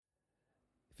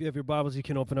you have your Bibles, you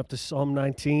can open up to Psalm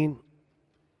 19.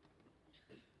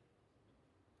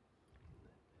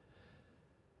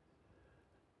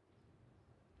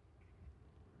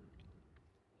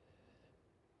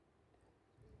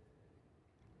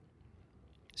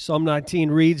 Psalm 19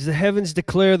 reads, "The heavens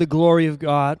declare the glory of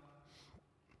God,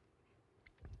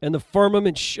 and the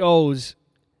firmament shows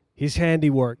his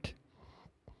handiwork.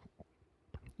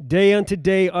 Day unto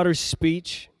day utters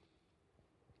speech,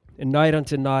 and night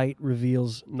unto night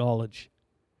reveals knowledge.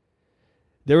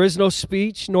 There is no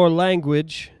speech nor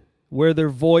language where their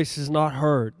voice is not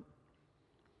heard.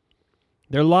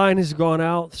 Their line has gone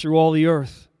out through all the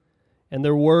earth, and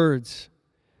their words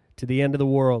to the end of the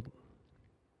world.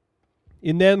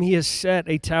 In them he has set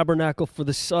a tabernacle for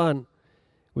the sun,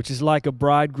 which is like a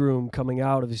bridegroom coming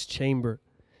out of his chamber,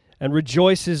 and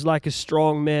rejoices like a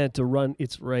strong man to run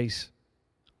its race.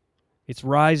 Its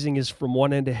rising is from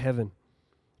one end of heaven,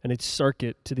 and its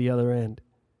circuit to the other end.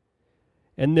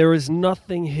 And there is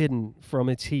nothing hidden from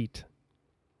its heat.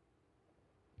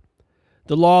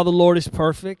 The law of the Lord is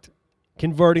perfect,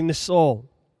 converting the soul.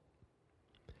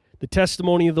 The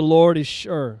testimony of the Lord is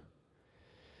sure,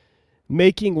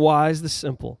 making wise the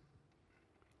simple.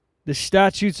 The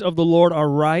statutes of the Lord are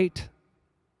right,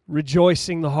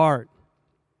 rejoicing the heart.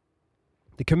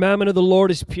 The commandment of the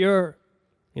Lord is pure,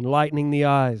 enlightening the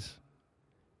eyes.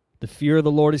 The fear of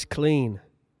the Lord is clean,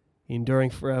 enduring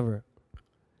forever.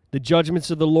 The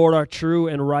judgments of the Lord are true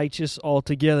and righteous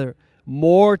altogether.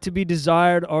 More to be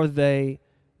desired are they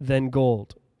than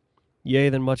gold, yea,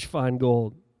 than much fine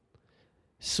gold.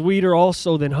 Sweeter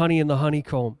also than honey in the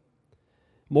honeycomb.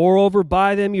 Moreover,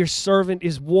 by them your servant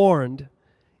is warned,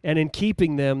 and in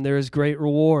keeping them there is great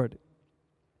reward.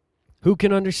 Who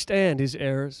can understand his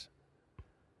errors?"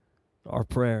 Our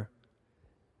prayer.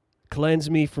 "Cleanse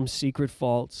me from secret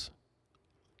faults.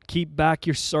 Keep back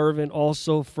your servant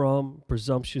also from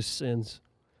presumptuous sins.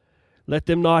 Let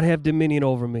them not have dominion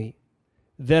over me.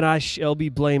 Then I shall be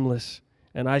blameless,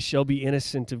 and I shall be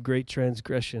innocent of great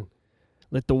transgression.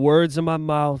 Let the words of my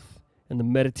mouth and the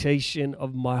meditation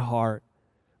of my heart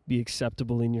be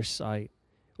acceptable in your sight,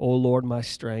 O Lord, my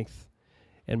strength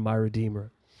and my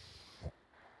Redeemer."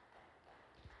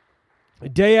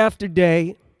 Day after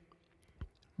day,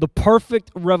 the perfect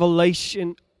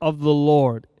revelation of the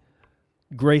Lord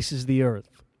graces the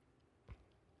earth.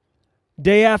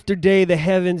 Day after day, the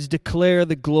heavens declare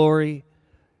the glory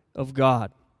of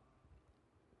God.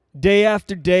 Day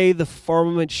after day, the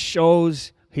firmament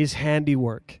shows his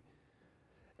handiwork.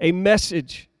 A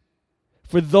message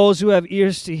for those who have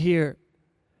ears to hear,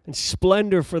 and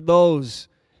splendor for those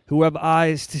who have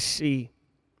eyes to see.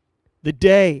 The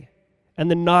day and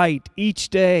the night, each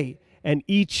day and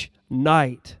each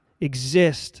night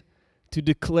exist to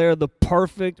declare the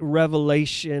perfect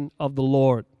revelation of the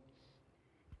Lord.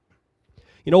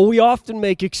 You know, we often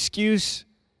make excuse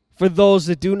for those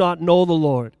that do not know the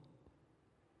Lord.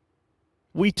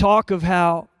 We talk of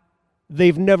how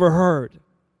they've never heard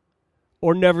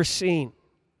or never seen.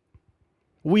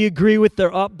 We agree with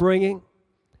their upbringing,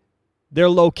 their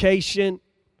location,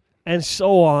 and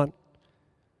so on.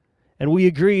 And we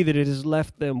agree that it has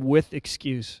left them with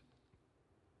excuse.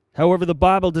 However, the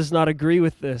Bible does not agree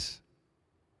with this.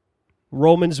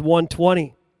 Romans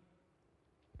 1:20.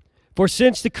 "For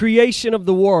since the creation of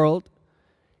the world,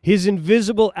 his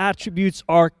invisible attributes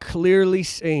are clearly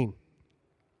seen,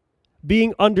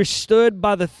 being understood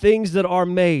by the things that are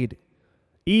made,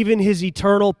 even his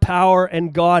eternal power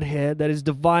and Godhead, that is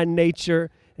divine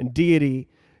nature and deity,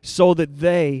 so that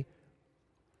they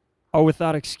are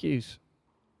without excuse."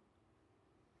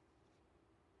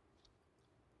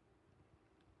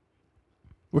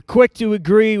 We're quick to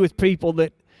agree with people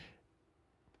that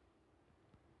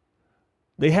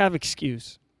they have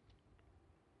excuse.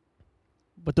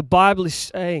 But the Bible is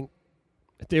saying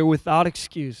that they're without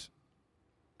excuse.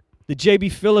 The J.B.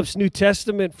 Phillips New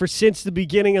Testament, "For since the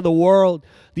beginning of the world,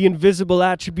 the invisible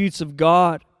attributes of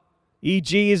God,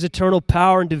 e.g. his eternal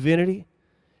power and divinity,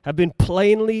 have been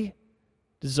plainly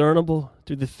discernible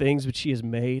through the things which he has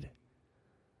made,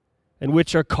 and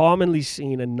which are commonly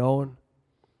seen and known,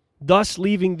 thus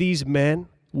leaving these men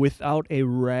without a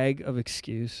rag of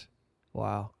excuse."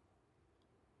 Wow.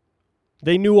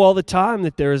 They knew all the time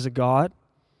that there is a God,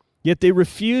 yet they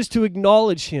refused to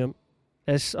acknowledge him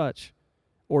as such,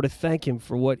 or to thank him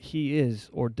for what he is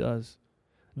or does.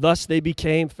 Thus they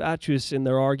became fatuous in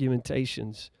their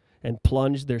argumentations and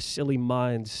plunged their silly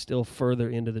minds still further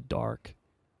into the dark.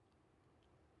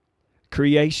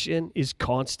 Creation is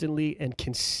constantly and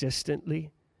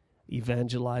consistently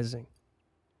evangelizing,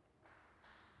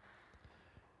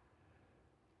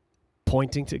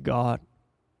 pointing to God,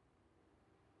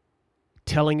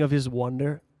 telling of his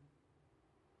wonder,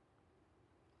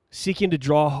 seeking to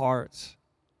draw hearts,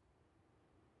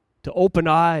 to open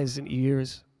eyes and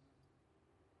ears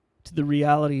to the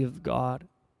reality of God.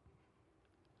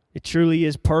 It truly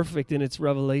is perfect in its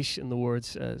revelation, the Word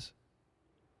says.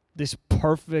 This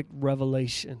perfect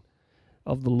revelation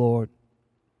of the Lord.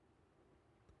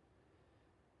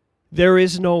 There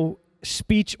is no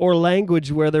speech or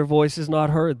language where their voice is not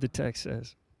heard, the text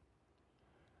says.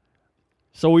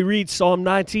 So we read Psalm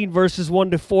 19, verses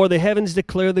 1 to 4. The heavens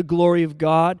declare the glory of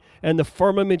God, and the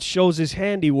firmament shows his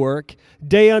handiwork.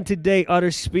 Day unto day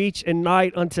utters speech, and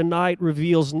night unto night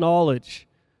reveals knowledge.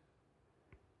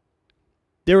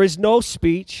 There is no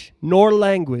speech nor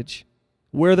language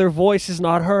where their voice is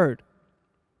not heard.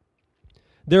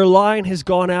 Their line has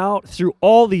gone out through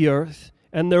all the earth,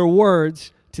 and their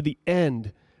words to the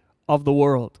end of the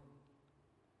world.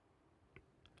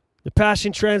 The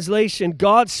Passion Translation,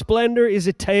 God's splendor is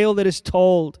a tale that is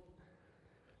told.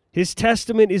 His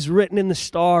testament is written in the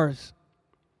stars.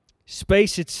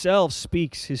 Space itself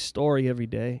speaks his story every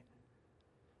day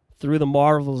through the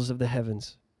marvels of the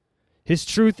heavens. His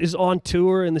truth is on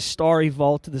tour in the starry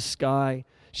vault of the sky,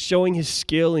 showing his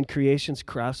skill in creation's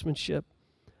craftsmanship.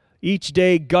 Each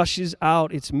day gushes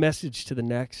out its message to the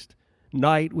next,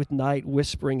 night with night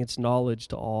whispering its knowledge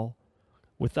to all,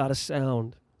 without a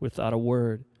sound, without a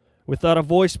word, without a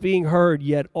voice being heard,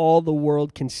 yet all the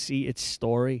world can see its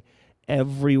story.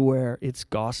 Everywhere its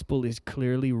gospel is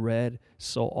clearly read,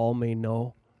 so all may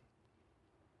know.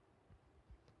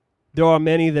 There are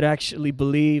many that actually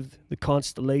believe the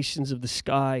constellations of the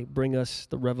sky bring us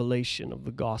the revelation of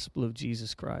the gospel of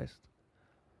Jesus Christ.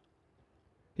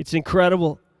 It's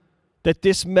incredible that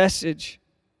this message,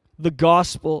 the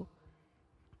gospel,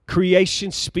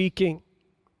 creation speaking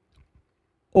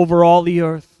over all the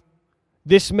earth,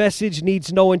 this message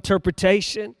needs no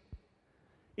interpretation.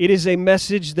 It is a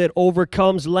message that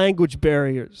overcomes language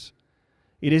barriers.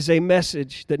 It is a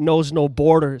message that knows no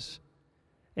borders.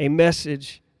 A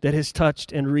message that has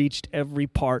touched and reached every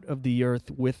part of the earth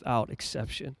without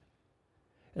exception.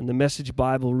 And the Message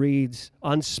Bible reads,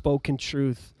 unspoken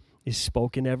truth is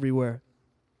spoken everywhere.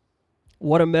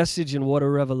 What a message and what a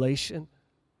revelation.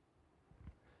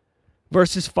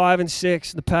 Verses 5 and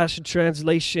 6, the Passion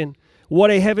Translation, what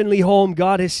a heavenly home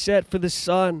God has set for the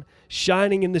sun,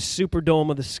 shining in the superdome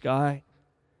of the sky.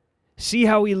 See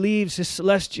how he leaves his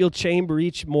celestial chamber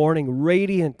each morning,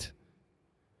 radiant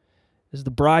as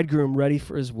the bridegroom ready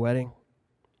for his wedding.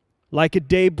 Like a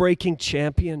day-breaking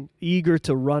champion, eager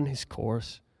to run his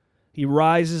course. He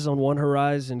rises on one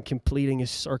horizon, completing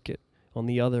his circuit on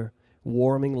the other,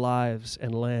 warming lives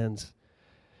and lands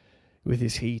with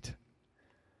his heat.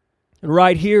 And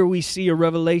right here we see a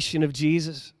revelation of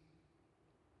Jesus,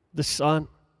 the sun,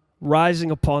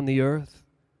 rising upon the earth,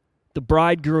 the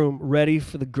bridegroom ready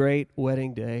for the great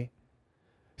wedding day.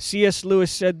 C.S.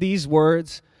 Lewis said these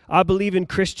words, I believe in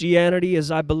Christianity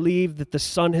as I believe that the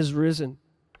sun has risen,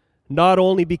 not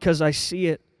only because I see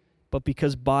it, but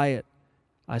because by it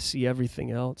I see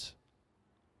everything else.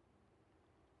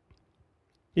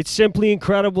 It's simply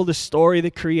incredible the story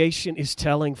that creation is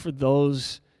telling for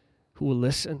those who will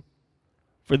listen,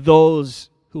 for those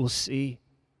who will see,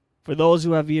 for those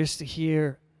who have ears to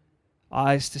hear,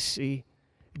 eyes to see.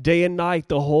 Day and night,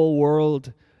 the whole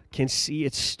world can see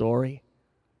its story,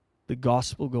 the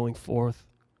gospel going forth.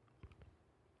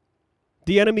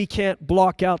 The enemy can't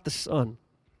block out the sun,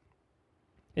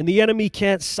 and the enemy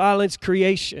can't silence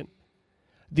creation.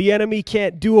 The enemy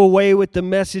can't do away with the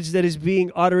message that is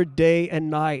being uttered day and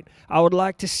night. I would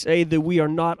like to say that we are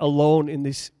not alone in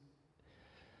this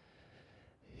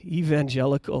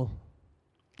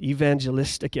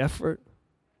evangelistic effort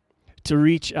to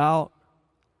reach out,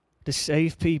 to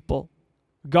save people.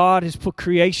 God has put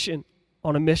creation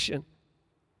on a mission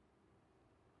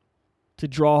to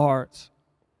draw hearts,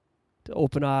 to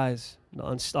open eyes, to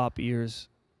unstop ears.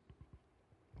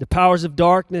 The powers of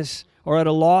darkness are at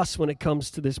a loss when it comes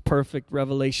to this perfect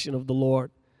revelation of the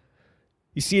Lord.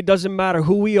 You see, it doesn't matter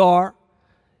who we are.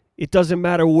 It doesn't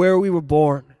matter where we were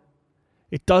born.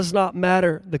 It does not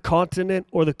matter the continent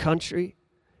or the country.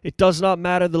 It does not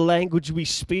matter the language we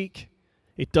speak.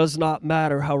 It does not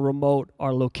matter how remote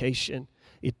our location.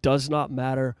 It does not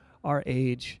matter our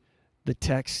age. The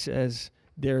text says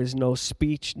there is no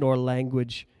speech nor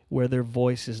language where their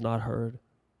voice is not heard.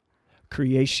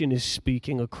 Creation is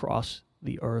speaking across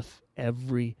the earth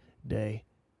every day.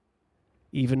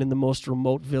 Even in the most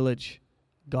remote village,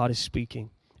 God is speaking.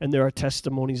 And there are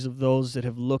testimonies of those that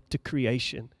have looked to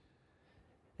creation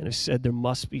and have said there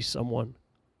must be someone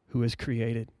who has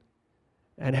created,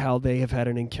 and how they have had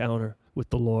an encounter with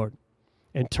the Lord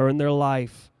and turned their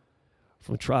life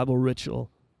from tribal ritual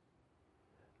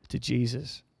to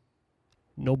Jesus.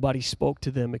 Nobody spoke to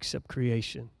them except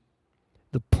creation.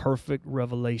 The perfect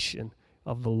revelation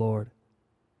of the Lord.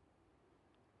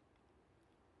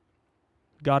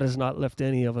 God has not left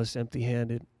any of us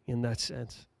empty-handed in that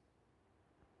sense.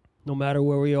 No matter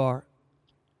where we are.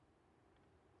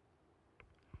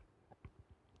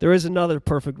 There is another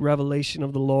perfect revelation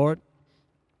of the Lord,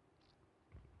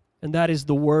 and that is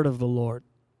the word of the Lord,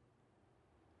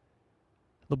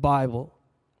 the Bible.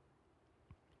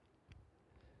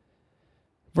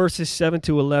 Verses 7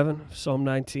 to 11, Psalm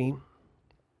 19.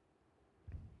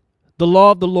 The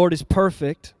law of the Lord is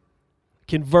perfect,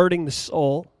 converting the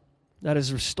soul, that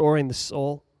is, restoring the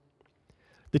soul.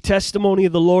 The testimony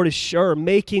of the Lord is sure,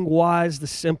 making wise the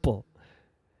simple.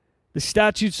 The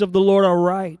statutes of the Lord are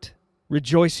right,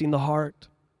 rejoicing the heart.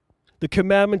 The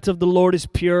commandment of the Lord is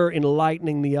pure,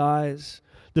 enlightening the eyes.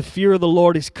 The fear of the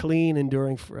Lord is clean,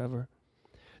 enduring forever.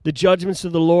 The judgments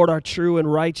of the Lord are true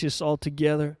and righteous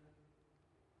altogether.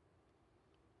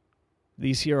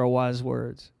 These here are wise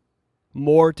words.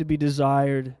 More to be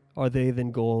desired are they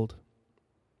than gold,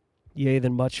 yea,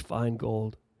 than much fine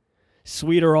gold.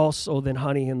 Sweeter also than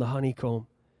honey in the honeycomb.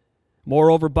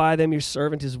 Moreover, by them your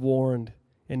servant is warned,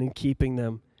 and in keeping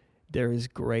them there is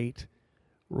great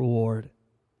reward.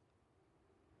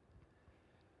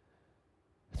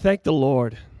 Thank the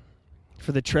Lord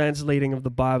for the translating of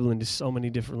the Bible into so many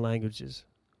different languages.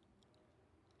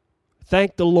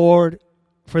 Thank the Lord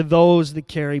for those that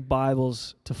carry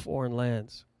Bibles to foreign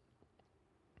lands.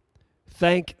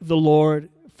 Thank the Lord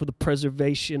for the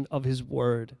preservation of His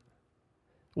Word.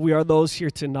 We are those here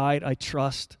tonight, I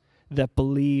trust, that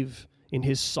believe in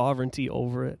His sovereignty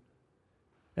over it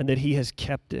and that He has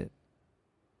kept it.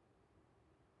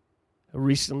 I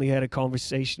recently had a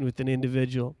conversation with an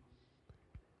individual,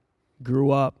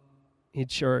 grew up in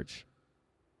church,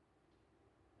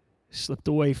 slipped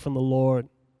away from the Lord,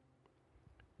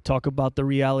 talk about the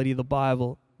reality of the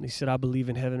Bible. And he said, I believe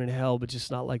in heaven and hell, but just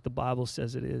not like the Bible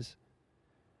says it is.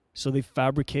 So they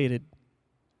fabricated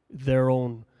their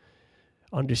own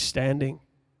understanding,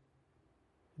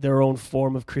 their own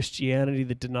form of Christianity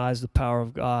that denies the power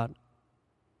of God.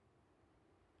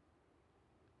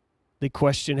 They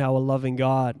question how a loving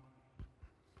God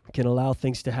can allow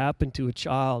things to happen to a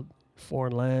child in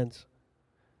foreign lands,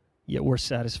 yet we're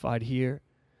satisfied here.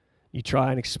 You try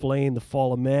and explain the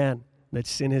fall of man, that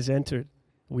sin has entered.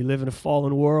 We live in a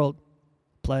fallen world,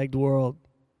 plagued world.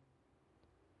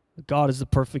 God is the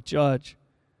perfect judge.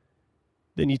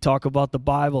 Then you talk about the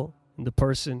Bible, and the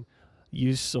person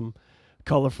used some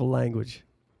colorful language.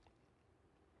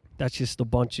 That's just a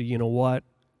bunch of, you know what,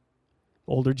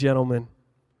 older gentlemen.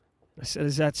 I said,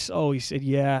 is that so? He said,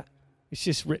 yeah, it's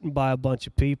just written by a bunch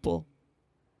of people.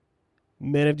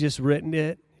 Men have just written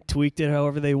it, tweaked it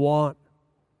however they want.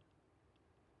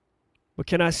 But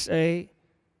can I say,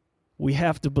 we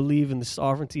have to believe in the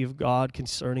sovereignty of God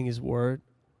concerning His Word.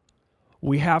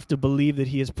 We have to believe that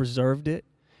He has preserved it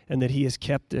and that He has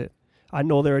kept it. I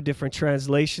know there are different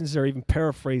translations, there are even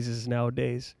paraphrases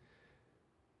nowadays.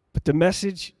 But the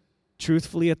message,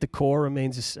 truthfully, at the core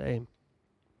remains the same.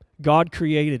 God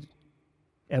created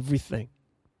everything.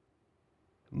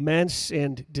 Man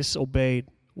sinned, disobeyed,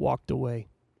 walked away.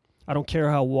 I don't care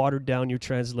how watered down your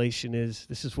translation is.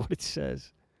 This is what it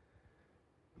says.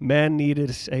 Man needed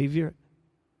a Savior.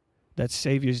 That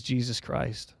Savior is Jesus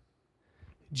Christ.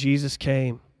 Jesus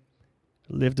came,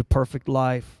 lived a perfect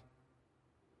life,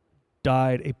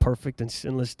 died a perfect and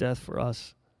sinless death for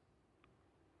us.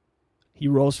 He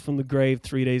rose from the grave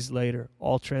 3 days later.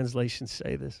 All translations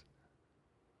say this.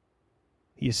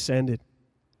 He ascended,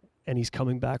 and He's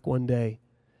coming back one day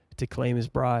to claim His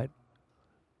bride.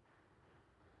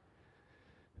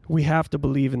 We have to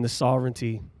believe in the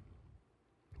sovereignty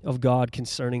of God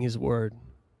concerning His Word.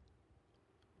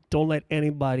 Don't let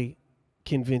anybody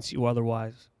convince you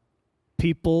otherwise.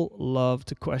 People love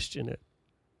to question it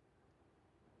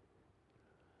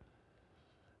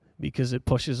because it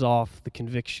pushes off the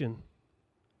conviction.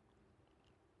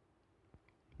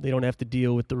 They don't have to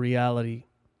deal with the reality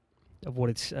of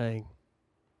what it's saying.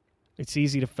 It's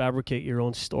easy to fabricate your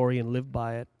own story and live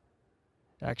by it.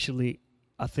 Actually,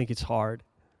 I think it's hard,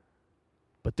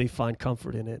 but they find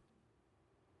comfort in it.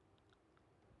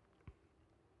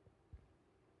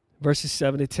 Verses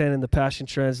 7 to 10 in the Passion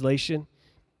Translation.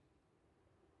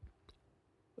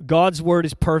 God's word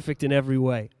is perfect in every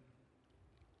way.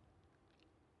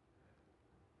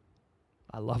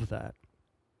 I love that.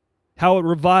 How it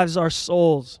revives our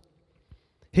souls.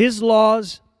 His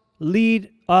laws lead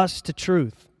us to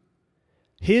truth.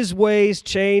 His ways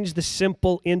change the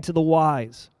simple into the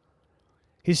wise.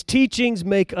 His teachings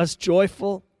make us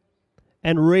joyful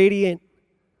and radiate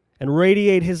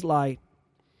His light.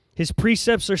 His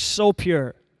precepts are so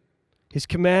pure. His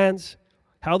commands,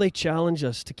 how they challenge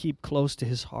us to keep close to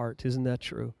his heart. Isn't that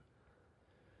true?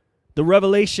 The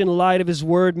revelation light of his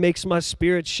word makes my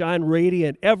spirit shine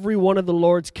radiant. Every one of the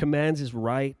Lord's commands is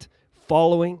right.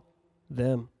 Following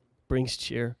them brings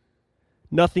cheer.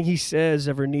 Nothing he says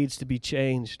ever needs to be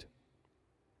changed.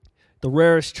 The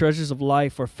rarest treasures of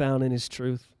life are found in his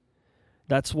truth.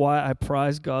 That's why I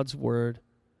prize God's word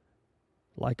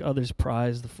like others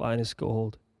prize the finest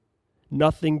gold.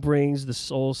 Nothing brings the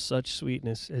soul such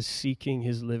sweetness as seeking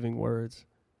his living words.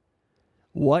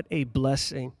 What a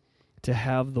blessing to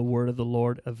have the word of the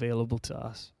Lord available to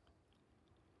us.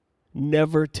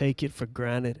 Never take it for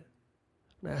granted.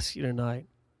 I ask you tonight,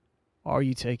 are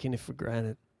you taking it for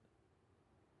granted?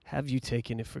 Have you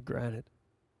taken it for granted?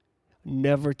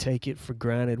 Never take it for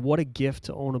granted. What a gift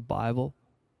to own a Bible.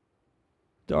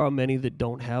 There are many that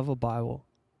don't have a Bible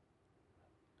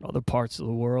in other parts of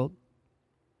the world.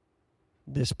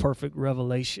 This perfect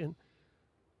revelation.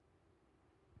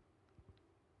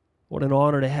 What an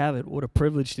honor to have it. What a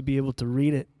privilege to be able to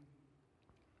read it.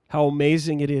 How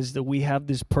amazing it is that we have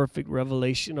this perfect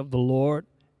revelation of the Lord.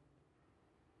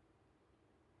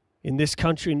 In this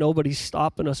country, nobody's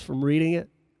stopping us from reading it.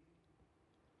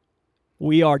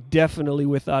 We are definitely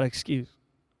without excuse.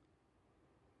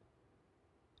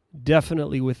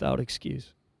 Definitely without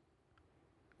excuse.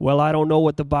 Well, I don't know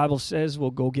what the Bible says.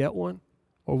 We'll go get one,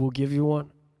 or we'll give you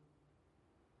one.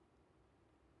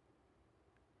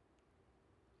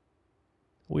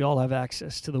 We all have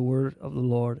access to the word of the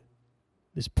Lord,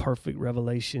 this perfect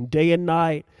revelation. Day and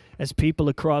night, as people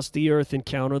across the earth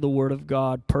encounter the word of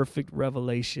God, perfect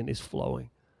revelation is flowing.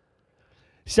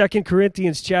 2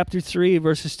 Corinthians chapter 3,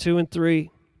 verses 2 and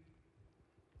 3.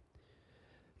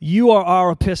 You are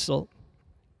our epistle,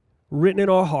 written in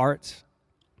our hearts,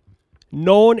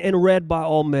 known and read by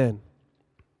all men.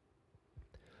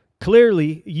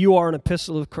 Clearly, you are an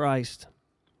epistle of Christ,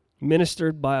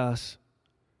 ministered by us,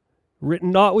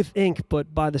 written not with ink,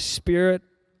 but by the Spirit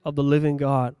of the living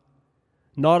God,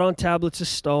 not on tablets of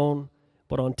stone,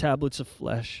 but on tablets of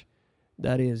flesh,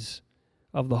 that is,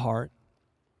 of the heart.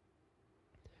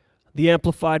 The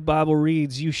Amplified Bible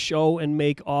reads, you show and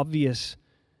make obvious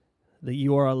that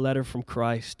you are a letter from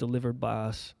Christ delivered by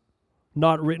us,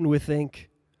 not written with ink,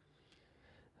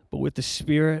 but with the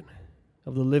Spirit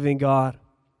of the living God,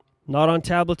 not on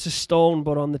tablets of stone,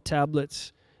 but on the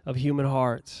tablets of human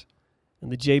hearts. In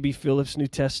the J.B. Phillips New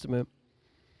Testament,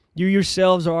 you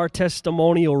yourselves are our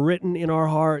testimonial written in our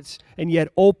hearts and yet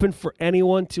open for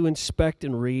anyone to inspect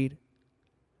and read.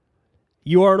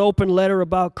 You are an open letter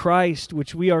about Christ,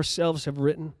 which we ourselves have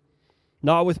written,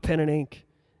 not with pen and ink,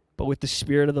 but with the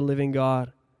Spirit of the living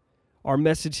God. Our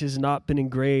message has not been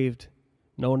engraved,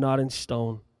 no, not in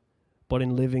stone, but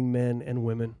in living men and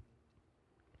women.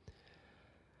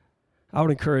 I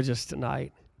would encourage us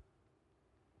tonight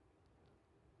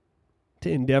to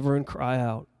endeavor and cry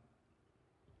out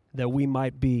that we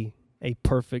might be a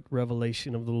perfect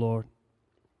revelation of the Lord.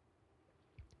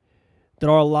 That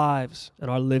our lives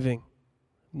and our living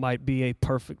might be a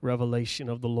perfect revelation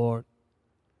of the Lord.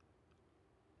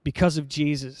 Because of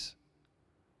Jesus,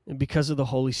 and because of the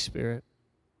Holy Spirit,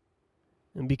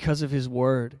 and because of his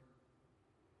word,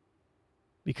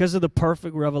 because of the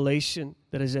perfect revelation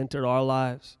that has entered our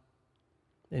lives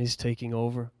and is taking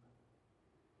over.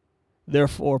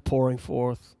 Therefore, pouring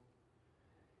forth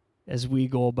as we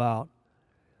go about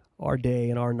our day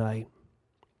and our night.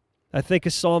 I think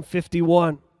of Psalm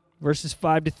 51, verses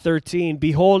 5 to 13.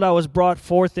 Behold, I was brought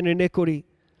forth in iniquity,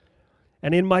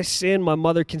 and in my sin my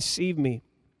mother conceived me.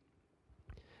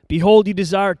 Behold, you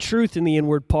desire truth in the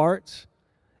inward parts,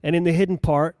 and in the hidden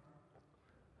part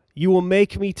you will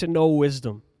make me to know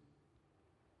wisdom.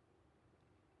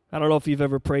 I don't know if you've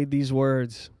ever prayed these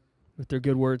words, but they're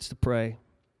good words to pray.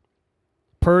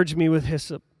 Purge me with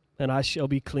hyssop, and I shall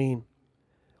be clean.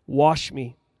 Wash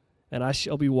me, and I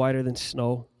shall be whiter than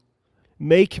snow.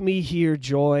 Make me hear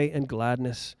joy and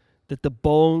gladness, that the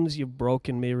bones you've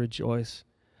broken may rejoice.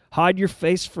 Hide your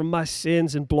face from my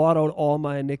sins and blot out all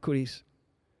my iniquities.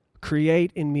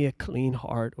 Create in me a clean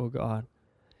heart, O God,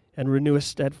 and renew a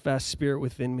steadfast spirit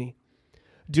within me.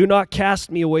 Do not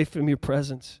cast me away from your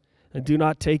presence, and do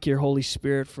not take your Holy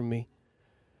Spirit from me.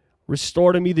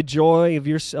 Restore to me the joy of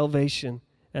your salvation,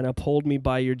 and uphold me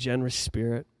by your generous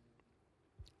spirit.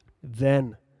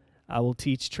 Then I will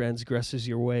teach transgressors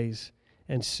your ways,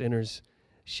 and sinners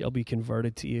shall be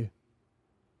converted to you.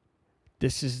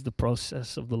 This is the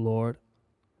process of the Lord.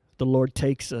 The Lord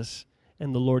takes us,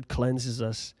 and the Lord cleanses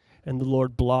us, and the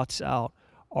Lord blots out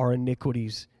our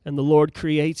iniquities, and the Lord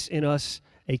creates in us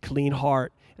a clean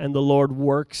heart, and the Lord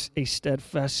works a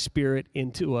steadfast spirit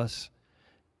into us.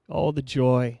 Oh, the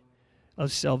joy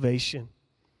of salvation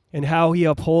and how he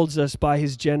upholds us by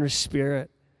his generous spirit.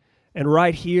 And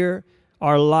right here,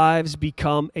 our lives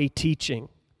become a teaching.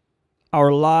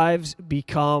 Our lives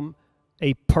become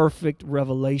a perfect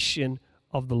revelation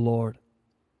of the Lord.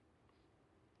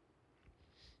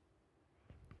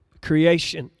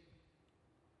 Creation,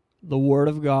 the Word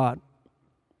of God,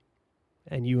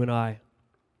 and you and I.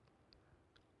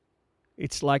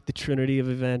 It's like the Trinity of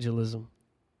evangelism.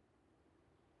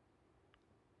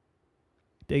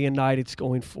 Day and night it's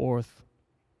going forth,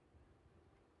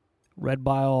 read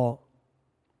by all.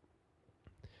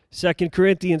 2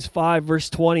 Corinthians 5, verse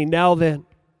 20, now then,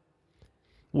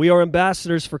 we are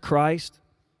ambassadors for Christ,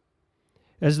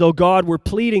 as though God were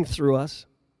pleading through us.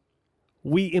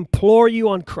 We implore you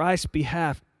on Christ's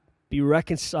behalf, be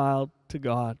reconciled to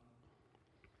God.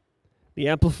 The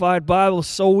Amplified Bible,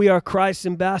 so we are Christ's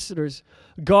ambassadors,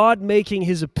 God making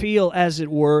his appeal, as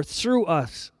it were, through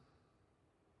us.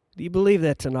 Do you believe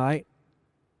that tonight?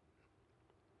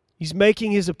 He's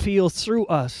making his appeal through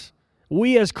us.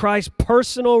 We as Christ's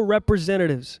personal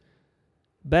representatives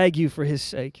beg you for his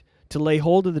sake to lay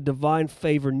hold of the divine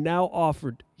favor now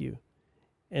offered you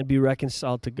and be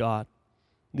reconciled to God.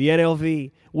 The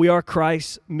NLV, we are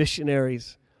Christ's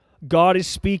missionaries. God is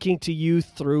speaking to you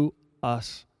through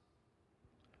us.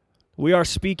 We are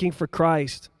speaking for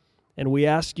Christ, and we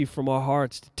ask you from our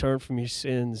hearts to turn from your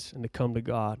sins and to come to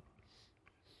God.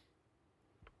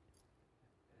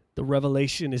 The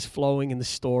revelation is flowing and the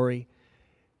story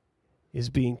is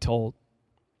being told.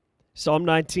 Psalm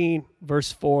 19,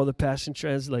 verse 4, the Passion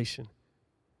Translation.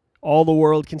 All the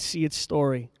world can see its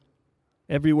story.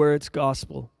 Everywhere its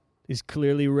gospel is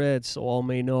clearly read so all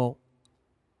may know.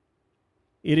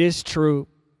 It is true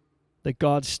that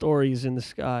God's story is in the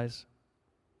skies.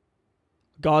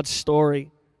 God's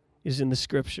story is in the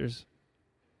scriptures.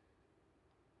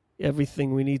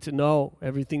 Everything we need to know,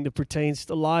 everything that pertains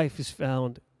to life is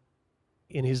found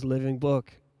in his living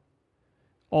book.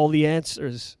 All the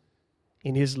answers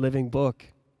in his living book.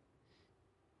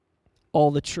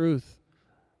 All the truth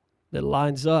that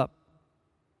lines up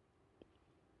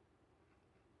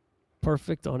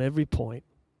perfect on every point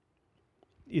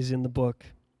is in the book.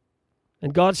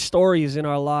 And God's story is in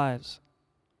our lives.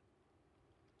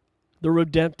 The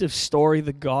redemptive story,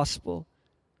 the gospel,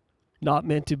 not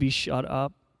meant to be shut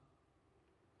up,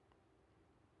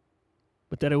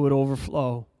 but that it would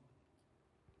overflow.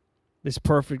 This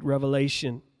perfect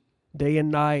revelation, day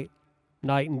and night,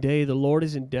 night and day, the Lord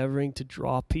is endeavoring to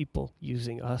draw people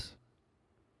using us,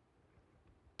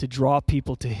 to draw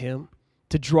people to him,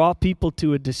 to draw people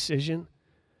to a decision,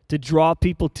 to draw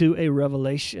people to a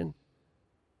revelation,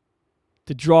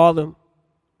 to draw them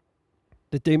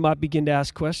that they might begin to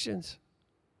ask questions,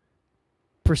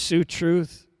 pursue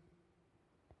truth.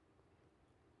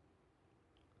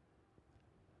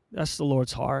 That's the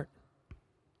Lord's heart.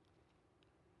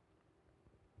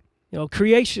 You know,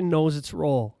 creation knows its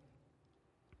role.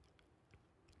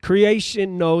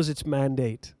 Creation knows its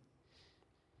mandate.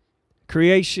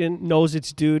 Creation knows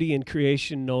its duty, and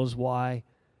creation knows why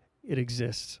it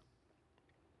exists.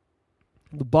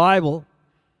 The Bible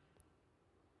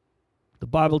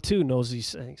too knows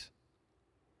these things.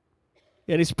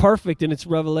 And it's perfect in its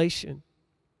revelation.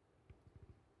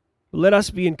 Let us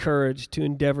be encouraged to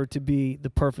endeavor to be the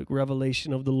perfect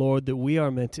revelation of the Lord that we are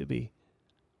meant to be.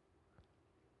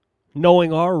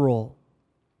 Knowing our role,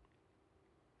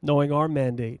 knowing our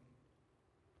mandate,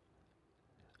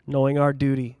 knowing our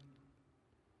duty,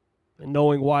 and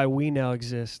knowing why we now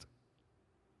exist,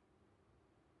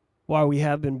 why we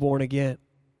have been born again.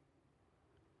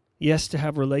 Yes, to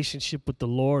have a relationship with the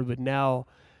Lord, but now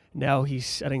he's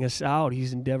setting us out.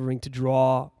 He's endeavoring to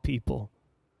draw people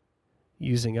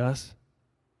using us.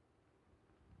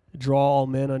 Draw all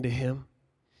men unto him.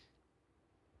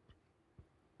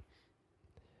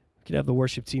 We can have the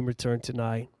worship team return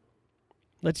tonight.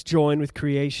 Let's join with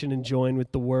creation and join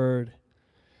with the word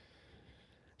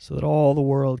so that all the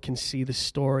world can see the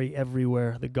story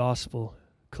everywhere, the gospel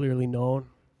clearly known.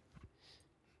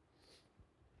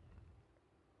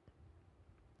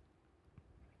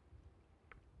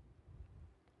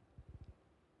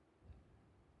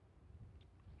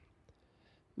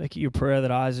 Make it your prayer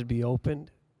that eyes would be opened,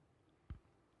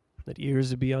 that ears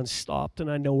would be unstopped,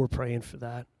 and I know we're praying for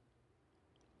that.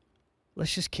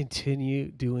 Let's just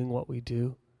continue doing what we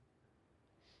do.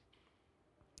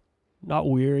 Not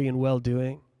weary in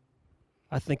well-doing.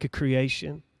 I think of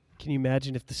creation. Can you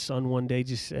imagine if the sun one day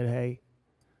just said, hey,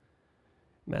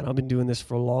 man, I've been doing this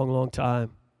for a long, long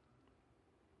time.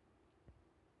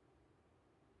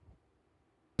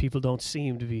 People don't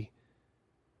seem to be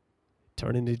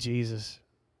turning to Jesus.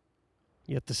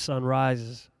 yet the sun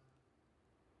rises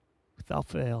without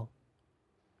fail.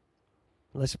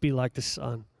 Let's be like the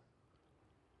sun.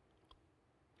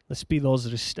 Let's be those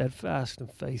that are steadfast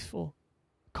and faithful,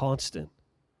 constant.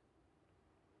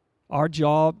 Our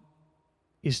job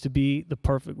is to be the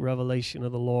perfect revelation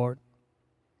of the Lord.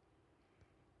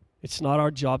 It's not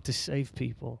our job to save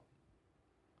people.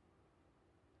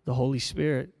 The Holy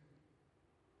Spirit,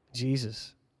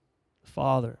 Jesus, the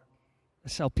Father,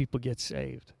 that's how people get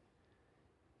saved.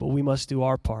 But we must do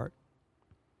our part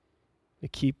to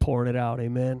keep pouring it out.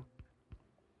 Amen.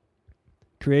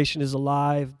 Creation is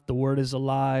alive, the Word is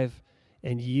alive,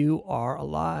 and you are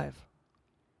alive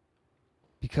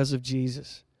because of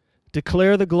Jesus.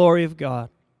 Declare the glory of God.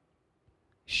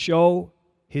 Show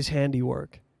His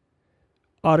handiwork.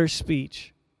 Utter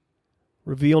speech.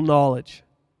 Reveal knowledge.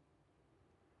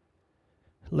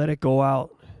 Let it go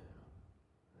out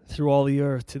through all the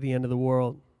earth to the end of the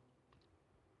world.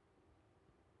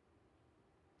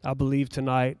 I believe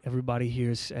tonight everybody here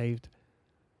is saved.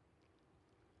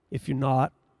 If you're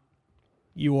not,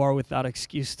 you are without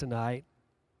excuse tonight.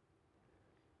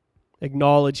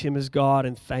 Acknowledge Him as God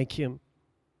and thank Him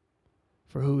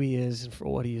for who He is and for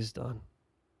what He has done.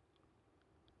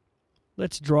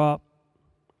 Let's drop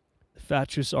the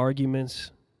fatuous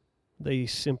arguments. They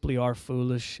simply are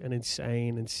foolish and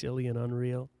insane and silly and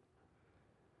unreal.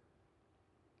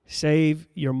 Save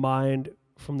your mind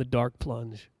from the dark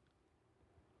plunge.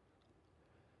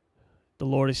 The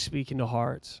Lord is speaking to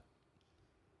hearts.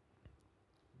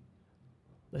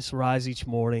 Let's rise each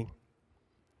morning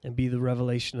and be the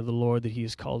revelation of the Lord that He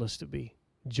has called us to be,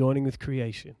 joining with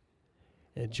creation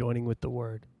and joining with the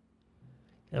Word,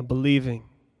 and believing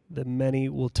that many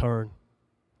will turn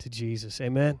to Jesus.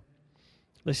 Amen.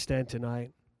 Let's stand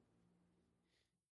tonight.